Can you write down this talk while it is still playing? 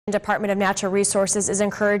Department of Natural Resources is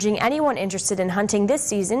encouraging anyone interested in hunting this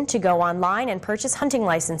season to go online and purchase hunting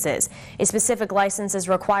licenses. A specific license is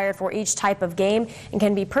required for each type of game and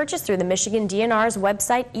can be purchased through the Michigan DNR's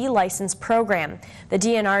website e-license program. The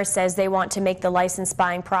DNR says they want to make the license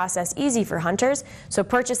buying process easy for hunters, so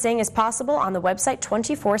purchasing is possible on the website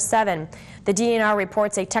 24/7. The DNR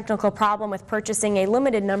reports a technical problem with purchasing a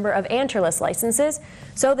limited number of antlerless licenses,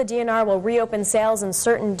 so the DNR will reopen sales in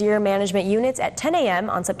certain deer management units at 10 a.m.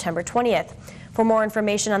 on September 20th. For more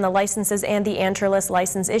information on the licenses and the antlerless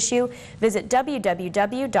license issue, visit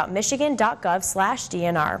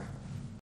www.michigan.gov/DNR.